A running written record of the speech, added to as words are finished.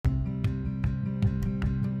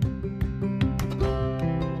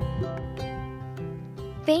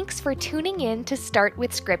Thanks for tuning in to Start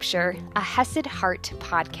with Scripture, a Hesed Heart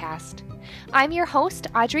podcast. I'm your host,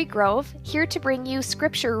 Audrey Grove, here to bring you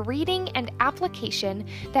scripture reading and application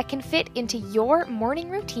that can fit into your morning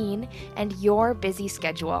routine and your busy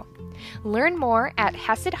schedule. Learn more at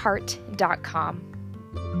HesedHeart.com.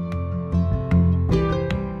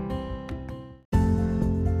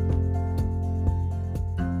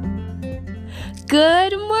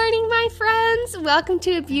 Good morning, my friends! Welcome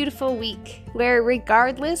to a beautiful week where,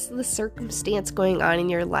 regardless of the circumstance going on in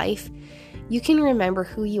your life, you can remember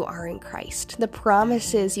who you are in Christ, the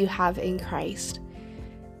promises you have in Christ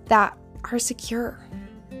that are secure,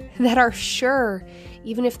 that are sure,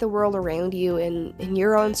 even if the world around you and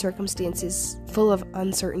your own circumstances full of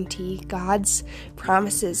uncertainty. God's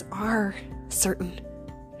promises are certain.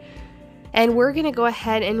 And we're going to go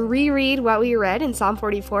ahead and reread what we read in Psalm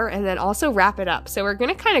 44 and then also wrap it up. So we're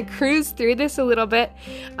going to kind of cruise through this a little bit,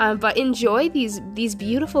 but enjoy these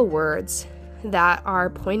beautiful words that are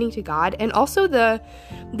pointing to God, and also the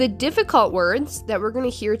difficult words that we're going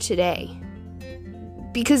to hear today.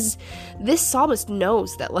 Because this psalmist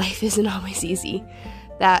knows that life isn't always easy,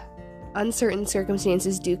 that uncertain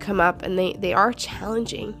circumstances do come up and they are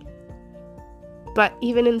challenging. But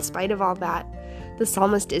even in spite of all that, the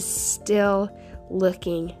psalmist is still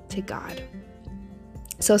looking to God.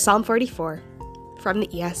 So Psalm 44 from the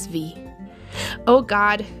ESV. O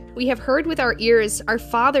God, we have heard with our ears, our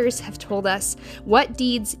fathers have told us what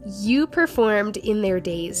deeds you performed in their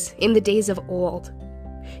days, in the days of old.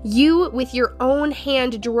 You with your own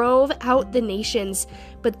hand drove out the nations,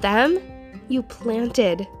 but them you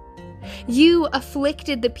planted. You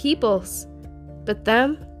afflicted the peoples, but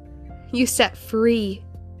them you set free.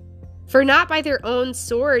 For not by their own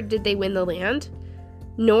sword did they win the land,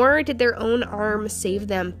 nor did their own arm save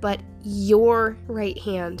them, but your right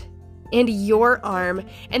hand and your arm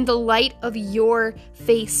and the light of your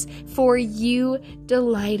face, for you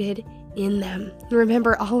delighted in them.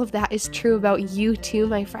 Remember, all of that is true about you too,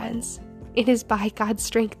 my friends. It is by God's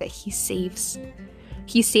strength that He saves.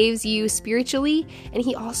 He saves you spiritually, and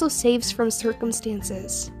He also saves from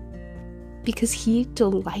circumstances because He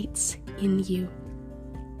delights in you.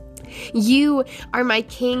 You are my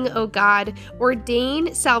King, O God.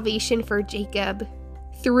 Ordain salvation for Jacob.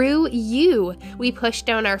 Through you we push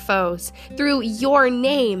down our foes. Through your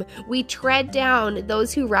name we tread down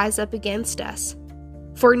those who rise up against us.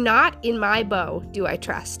 For not in my bow do I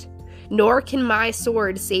trust, nor can my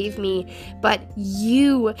sword save me, but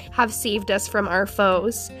you have saved us from our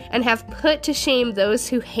foes and have put to shame those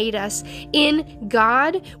who hate us. In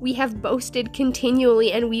God we have boasted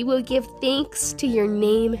continually, and we will give thanks to your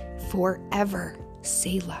name forever.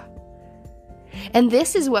 Selah. And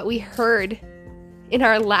this is what we heard in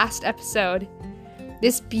our last episode,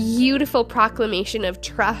 this beautiful proclamation of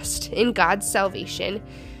trust in God's salvation.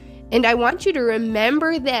 And I want you to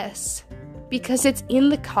remember this because it's in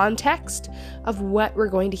the context of what we're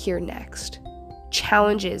going to hear next.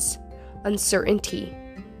 Challenges, uncertainty.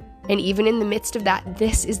 And even in the midst of that,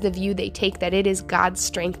 this is the view they take, that it is God's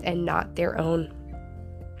strength and not their own.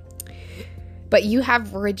 But you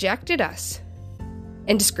have rejected us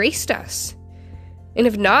and disgraced us and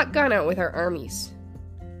have not gone out with our armies.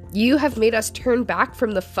 You have made us turn back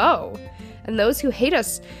from the foe, and those who hate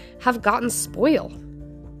us have gotten spoil.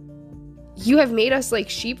 You have made us like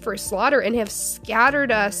sheep for slaughter and have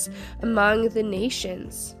scattered us among the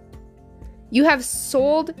nations. You have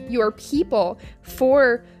sold your people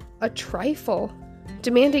for a trifle,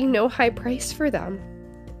 demanding no high price for them.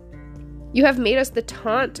 You have made us the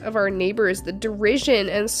taunt of our neighbors, the derision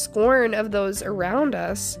and scorn of those around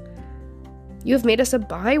us. You have made us a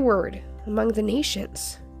byword among the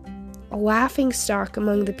nations, a laughingstock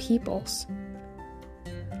among the peoples.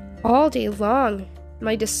 All day long,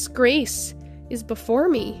 my disgrace is before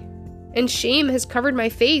me, and shame has covered my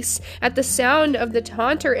face at the sound of the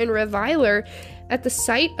taunter and reviler, at the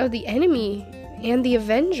sight of the enemy and the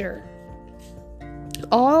avenger.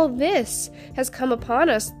 All this has come upon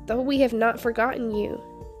us, though we have not forgotten you,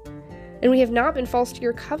 and we have not been false to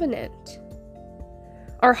your covenant.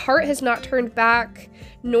 Our heart has not turned back,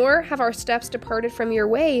 nor have our steps departed from your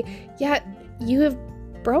way, yet you have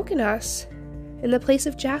broken us in the place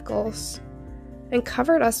of jackals and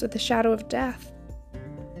covered us with the shadow of death.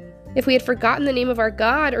 If we had forgotten the name of our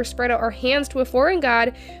God or spread out our hands to a foreign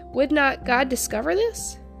god, would not God discover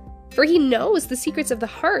this? For He knows the secrets of the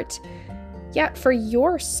heart. Yet for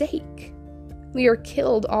your sake, we are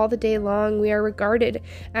killed all the day long. We are regarded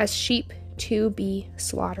as sheep to be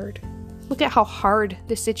slaughtered. Look at how hard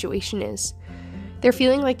this situation is. They're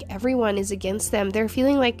feeling like everyone is against them. They're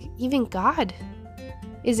feeling like even God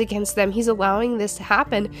is against them. He's allowing this to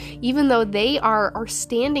happen, even though they are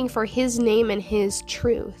standing for his name and his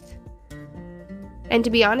truth. And to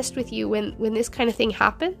be honest with you, when this kind of thing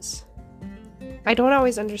happens, I don't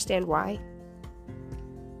always understand why.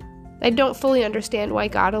 I don't fully understand why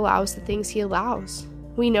God allows the things he allows.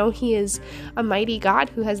 We know he is a mighty God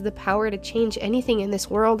who has the power to change anything in this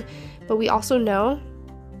world, but we also know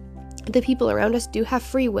the people around us do have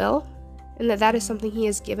free will, and that is something he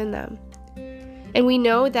has given them. And we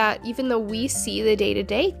know that even though we see the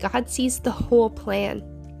day-to-day, God sees the whole plan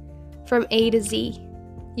from A to Z.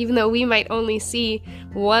 Even though we might only see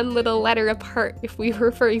one little letter apart, if we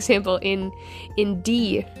were, for example, in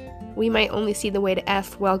D, we might only see the way to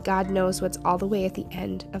F, while God knows what's all the way at the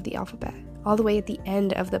end of the alphabet, all the way at the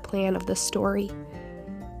end of the plan of the story.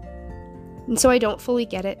 And so I don't fully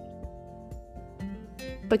get it,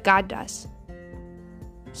 but God does.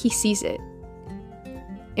 He sees it.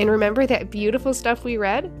 And remember that beautiful stuff we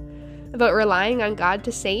read about relying on God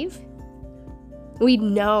to save? We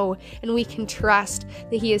know and we can trust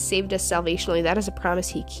that he has saved us salvationally. That is a promise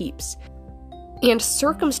he keeps. And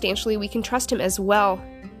circumstantially, we can trust him as well.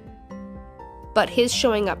 But his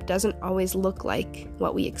showing up doesn't always look like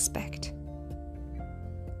what we expect.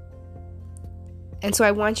 And so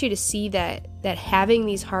I want you to see that having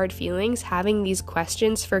these hard feelings, having these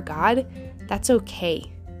questions for God, that's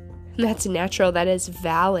okay. That's natural. That is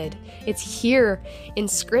valid. It's here in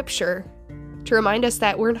Scripture to remind us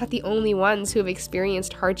that we're not the only ones who have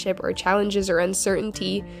experienced hardship or challenges or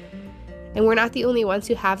uncertainty. And we're not the only ones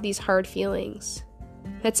who have these hard feelings.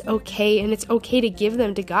 That's okay, and it's okay to give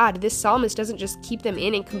them to God. This psalmist doesn't just keep them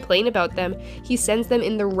in and complain about them. He sends them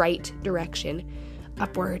in the right direction,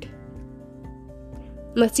 upward.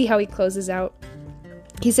 Let's see how he closes out.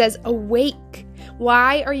 He says, "Awake!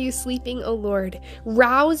 Why are you sleeping, O Lord?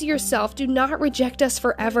 Rouse yourself. Do not reject us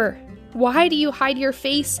forever. Why do you hide your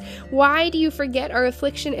face? Why do you forget our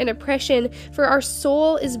affliction and oppression? For our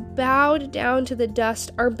soul is bowed down to the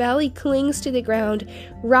dust. Our belly clings to the ground.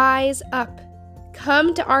 Rise up.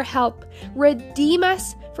 Come to our help. Redeem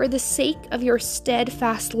us for the sake of your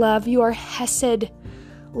steadfast love, your hesed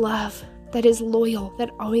love that is loyal, that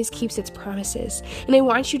always keeps its promises." And I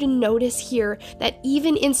want you to notice here that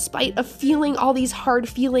even in spite of feeling all these hard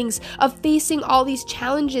feelings, of facing all these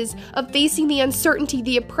challenges, of facing the uncertainty,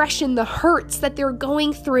 the oppression, the hurts that they're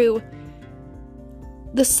going through,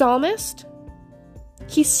 the psalmist,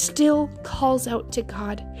 he still calls out to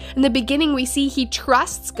God. In the beginning, we see he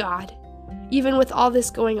trusts God, even with all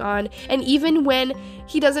this going on. And even when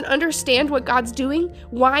he doesn't understand what God's doing,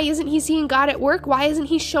 why isn't he seeing God at work? Why isn't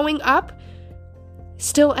he showing up?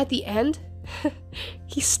 Still at the end,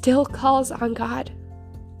 he still calls on God.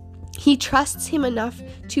 He trusts him enough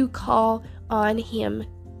to call on him,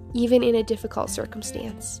 even in a difficult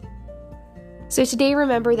circumstance. So today,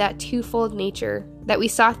 remember that twofold nature that we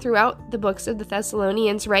saw throughout the books of the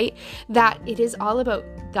Thessalonians, right? That it is all about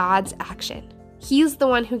God's action. He is the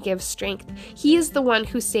one who gives strength. He is the one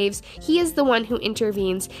who saves. He is the one who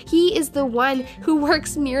intervenes. He is the one who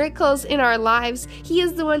works miracles in our lives. He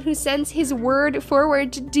is the one who sends his word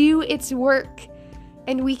forward to do its work.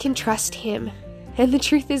 And we can trust him. And the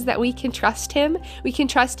truth is that we can trust him. We can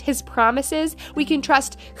trust his promises. We can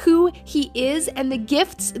trust who he is and the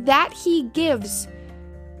gifts that he gives,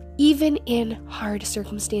 even in hard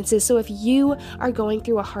circumstances. So if you are going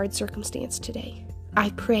through a hard circumstance today, I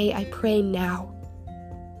pray now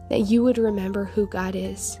that you would remember who God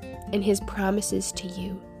is and his promises to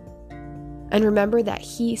you. And remember that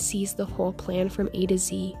he sees the whole plan from A to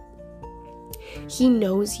Z. He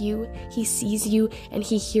knows you, he sees you, and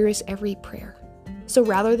he hears every prayer. So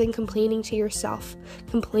rather than complaining to yourself,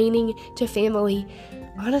 complaining to family,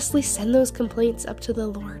 honestly send those complaints up to the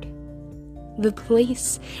Lord, the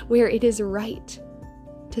place where it is right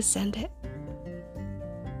to send it.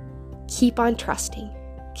 Keep on trusting,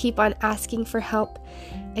 keep on asking for help,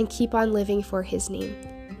 and keep on living for his name.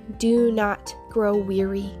 Do not grow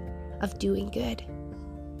weary of doing good,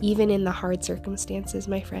 even in the hard circumstances,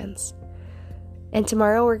 my friends. And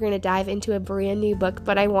tomorrow we're going to dive into a brand new book,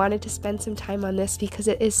 but I wanted to spend some time on this because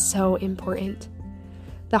it is so important.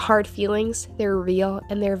 The hard feelings, they're real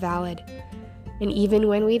and they're valid. And even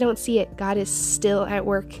when we don't see it, God is still at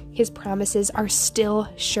work. His promises are still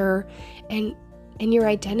sure, and your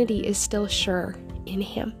identity is still sure in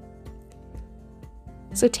him.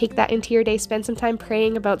 So take that into your day, spend some time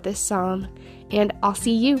praying about this psalm, and I'll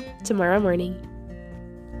see you tomorrow morning.